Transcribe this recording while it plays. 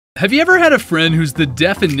Have you ever had a friend who's the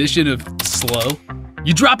definition of slow?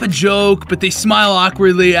 You drop a joke, but they smile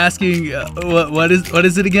awkwardly asking, what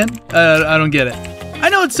is it again? I don't get it. I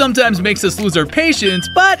know it sometimes makes us lose our patience,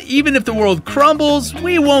 but even if the world crumbles,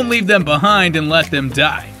 we won't leave them behind and let them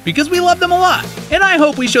die, because we love them a lot. And I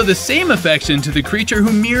hope we show the same affection to the creature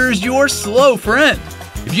who mirrors your slow friend.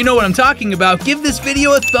 If you know what I'm talking about, give this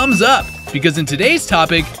video a thumbs up, because in today's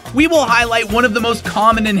topic, we will highlight one of the most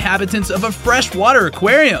common inhabitants of a freshwater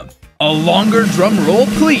aquarium. A longer drum roll,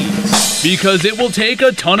 please, because it will take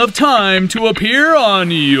a ton of time to appear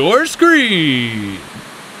on your screen.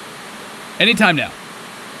 Anytime now.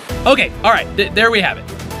 Okay, all right, there we have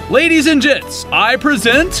it. Ladies and gents, I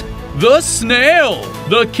present the snail,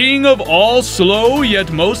 the king of all slow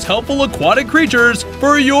yet most helpful aquatic creatures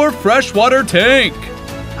for your freshwater tank.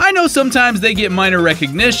 I know sometimes they get minor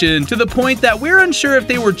recognition to the point that we're unsure if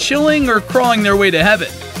they were chilling or crawling their way to heaven.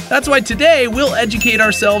 That's why today we'll educate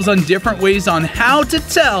ourselves on different ways on how to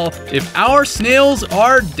tell if our snails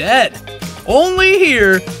are dead. Only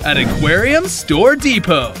here at Aquarium Store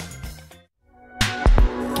Depot.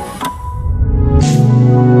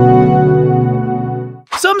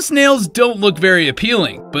 Some snails don't look very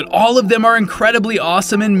appealing, but all of them are incredibly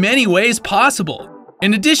awesome in many ways possible.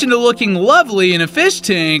 In addition to looking lovely in a fish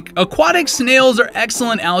tank, aquatic snails are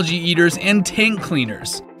excellent algae eaters and tank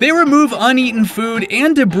cleaners. They remove uneaten food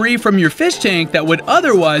and debris from your fish tank that would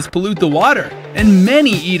otherwise pollute the water, and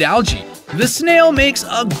many eat algae. The snail makes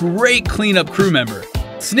a great cleanup crew member.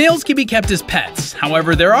 Snails can be kept as pets,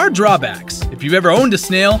 however there are drawbacks. If you've ever owned a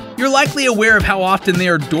snail, you're likely aware of how often they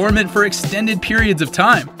are dormant for extended periods of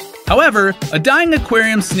time. However, a dying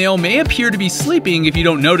aquarium snail may appear to be sleeping if you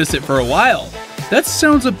don't notice it for a while. That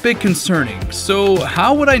sounds a bit concerning, so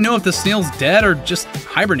how would I know if the snail's dead or just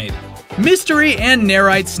hibernating? Mystery and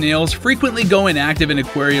nerite snails frequently go inactive in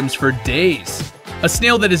aquariums for days. A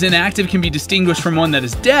snail that is inactive can be distinguished from one that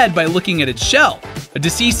is dead by looking at its shell. A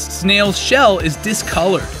deceased snail's shell is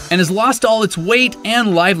discolored and has lost all its weight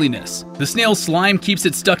and liveliness. The snail's slime keeps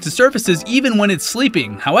it stuck to surfaces even when it's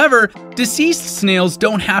sleeping. However, deceased snails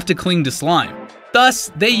don't have to cling to slime.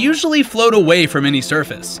 Thus, they usually float away from any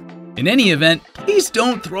surface. In any event, please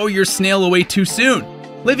don't throw your snail away too soon.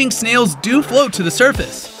 Living snails do float to the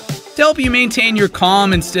surface. To help you maintain your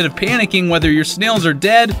calm instead of panicking whether your snails are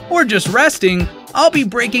dead or just resting, I'll be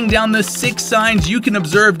breaking down the 6 signs you can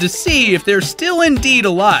observe to see if they're still indeed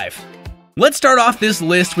alive. Let's start off this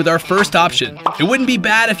list with our first option. It wouldn't be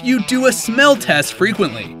bad if you do a smell test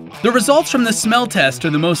frequently. The results from the smell test are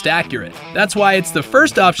the most accurate. That's why it's the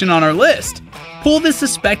first option on our list. Pull the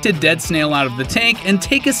suspected dead snail out of the tank and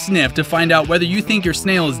take a sniff to find out whether you think your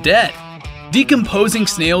snail is dead. Decomposing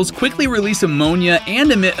snails quickly release ammonia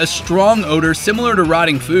and emit a strong odor similar to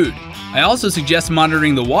rotting food. I also suggest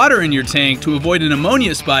monitoring the water in your tank to avoid an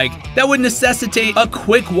ammonia spike that would necessitate a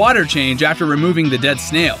quick water change after removing the dead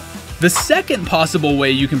snail. The second possible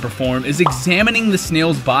way you can perform is examining the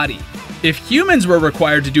snail's body. If humans were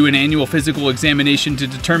required to do an annual physical examination to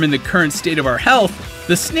determine the current state of our health,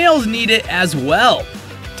 the snails need it as well.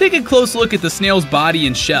 Take a close look at the snail's body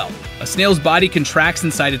and shell. A snail's body contracts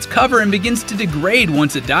inside its cover and begins to degrade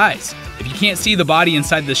once it dies. If you can't see the body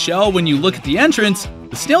inside the shell when you look at the entrance,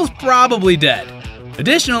 the snail's probably dead.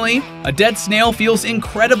 Additionally, a dead snail feels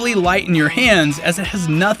incredibly light in your hands as it has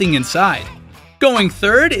nothing inside. Going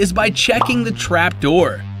third is by checking the trap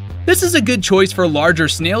door. This is a good choice for larger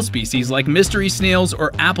snail species like mystery snails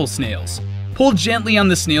or apple snails. Pull gently on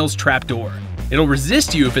the snail's trap door. It'll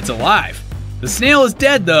resist you if it's alive. The snail is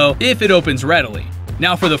dead though if it opens readily.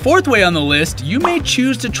 Now for the fourth way on the list, you may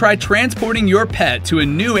choose to try transporting your pet to a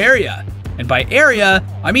new area. And by area,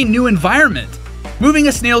 I mean new environment. Moving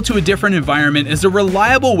a snail to a different environment is a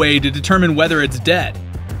reliable way to determine whether it's dead.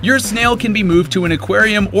 Your snail can be moved to an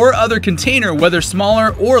aquarium or other container, whether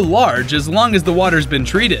smaller or large, as long as the water's been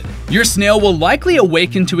treated. Your snail will likely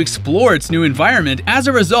awaken to explore its new environment as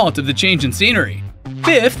a result of the change in scenery.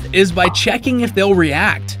 Fifth is by checking if they'll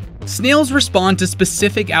react. Snails respond to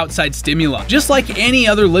specific outside stimuli, just like any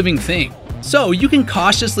other living thing. So you can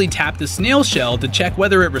cautiously tap the snail shell to check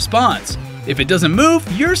whether it responds. If it doesn't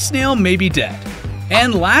move, your snail may be dead.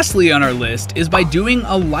 And lastly on our list is by doing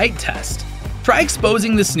a light test. Try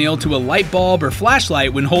exposing the snail to a light bulb or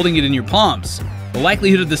flashlight when holding it in your palms. The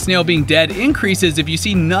likelihood of the snail being dead increases if you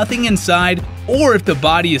see nothing inside or if the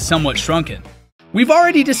body is somewhat shrunken. We've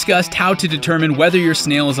already discussed how to determine whether your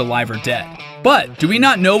snail is alive or dead. But do we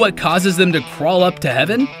not know what causes them to crawl up to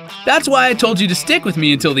heaven? That's why I told you to stick with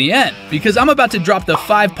me until the end, because I'm about to drop the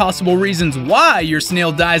 5 possible reasons why your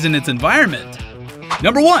snail dies in its environment.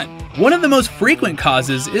 Number 1. One of the most frequent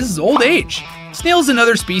causes is old age. Snails and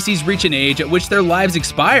other species reach an age at which their lives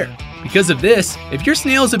expire. Because of this, if your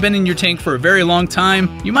snails have been in your tank for a very long time,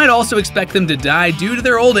 you might also expect them to die due to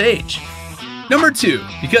their old age. Number 2.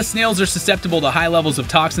 Because snails are susceptible to high levels of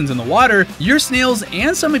toxins in the water, your snails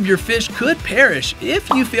and some of your fish could perish if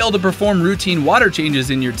you fail to perform routine water changes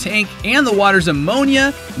in your tank and the water's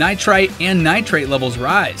ammonia, nitrite, and nitrate levels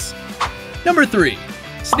rise. Number 3.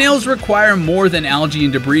 Snails require more than algae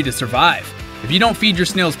and debris to survive. If you don't feed your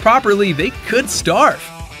snails properly, they could starve.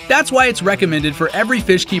 That's why it's recommended for every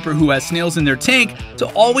fish keeper who has snails in their tank to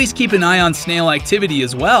always keep an eye on snail activity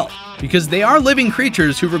as well, because they are living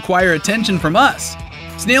creatures who require attention from us.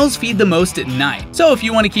 Snails feed the most at night, so if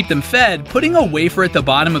you want to keep them fed, putting a wafer at the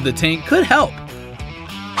bottom of the tank could help.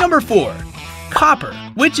 Number 4. Copper,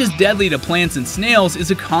 which is deadly to plants and snails,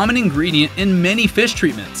 is a common ingredient in many fish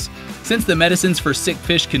treatments. Since the medicines for sick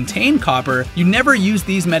fish contain copper, you never use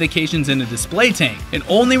these medications in a display tank and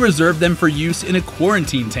only reserve them for use in a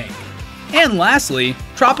quarantine tank. And lastly,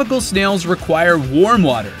 tropical snails require warm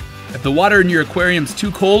water. If the water in your aquarium's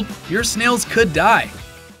too cold, your snails could die.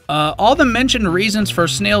 All the mentioned reasons for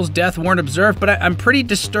snails' death weren't observed, but I'm pretty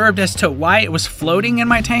disturbed as to why it was floating in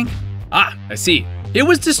my tank. Ah, I see. It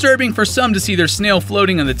was disturbing for some to see their snail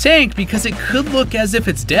floating in the tank because it could look as if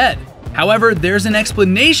it's dead. However, there's an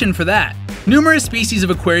explanation for that. Numerous species of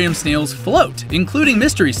aquarium snails float, including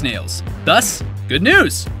mystery snails. Thus, good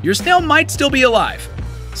news! Your snail might still be alive.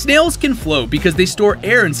 Snails can float because they store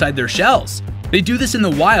air inside their shells. They do this in the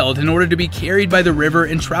wild in order to be carried by the river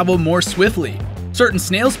and travel more swiftly. Certain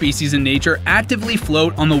snail species in nature actively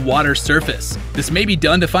float on the water's surface. This may be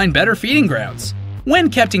done to find better feeding grounds. When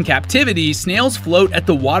kept in captivity, snails float at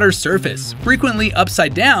the water's surface, frequently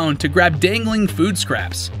upside down to grab dangling food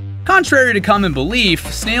scraps. Contrary to common belief,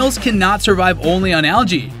 snails cannot survive only on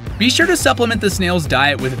algae. Be sure to supplement the snail's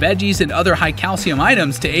diet with veggies and other high calcium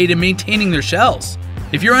items to aid in maintaining their shells.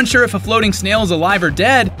 If you're unsure if a floating snail is alive or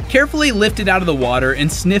dead, carefully lift it out of the water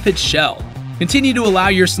and sniff its shell. Continue to allow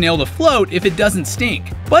your snail to float if it doesn't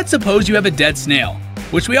stink. But suppose you have a dead snail,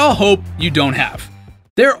 which we all hope you don't have.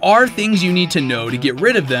 There are things you need to know to get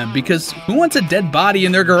rid of them because who wants a dead body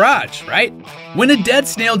in their garage, right? When a dead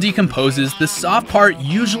snail decomposes, the soft part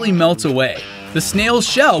usually melts away. The snail's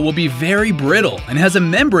shell will be very brittle and has a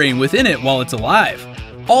membrane within it while it's alive.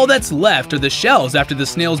 All that's left are the shells after the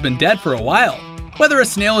snail's been dead for a while. Whether a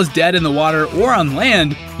snail is dead in the water or on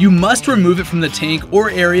land, you must remove it from the tank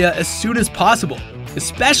or area as soon as possible,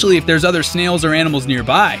 especially if there's other snails or animals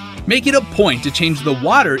nearby. Make it a point to change the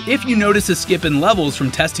water if you notice a skip in levels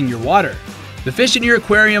from testing your water. The fish in your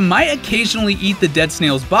aquarium might occasionally eat the dead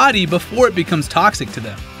snail's body before it becomes toxic to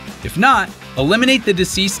them. If not, eliminate the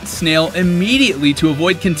deceased snail immediately to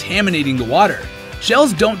avoid contaminating the water.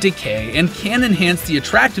 Shells don't decay and can enhance the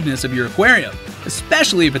attractiveness of your aquarium,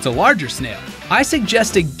 especially if it's a larger snail. I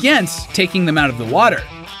suggest against taking them out of the water.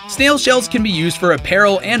 Snail shells can be used for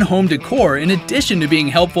apparel and home decor in addition to being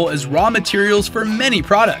helpful as raw materials for many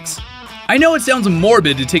products. I know it sounds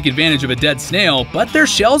morbid to take advantage of a dead snail, but their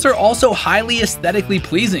shells are also highly aesthetically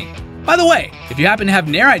pleasing. By the way, if you happen to have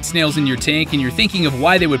nerite snails in your tank and you're thinking of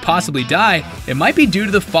why they would possibly die, it might be due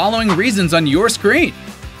to the following reasons on your screen.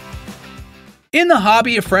 In the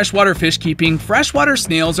hobby of freshwater fish keeping, freshwater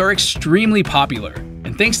snails are extremely popular,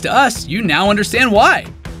 and thanks to us, you now understand why.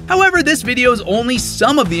 However, this video is only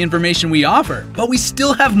some of the information we offer, but we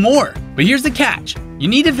still have more. But here's the catch. You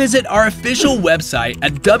need to visit our official website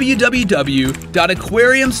at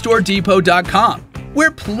www.aquariumstoredepot.com,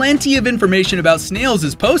 where plenty of information about snails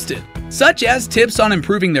is posted, such as tips on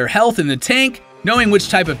improving their health in the tank, knowing which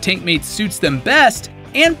type of tank mate suits them best,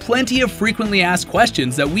 and plenty of frequently asked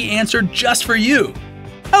questions that we answered just for you.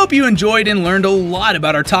 I hope you enjoyed and learned a lot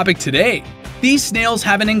about our topic today. These snails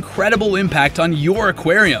have an incredible impact on your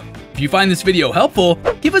aquarium. If you find this video helpful,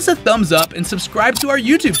 give us a thumbs up and subscribe to our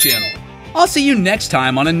YouTube channel. I'll see you next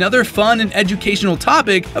time on another fun and educational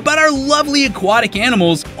topic about our lovely aquatic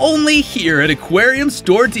animals only here at Aquarium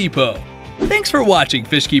Store Depot. Thanks for watching,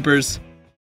 fish keepers.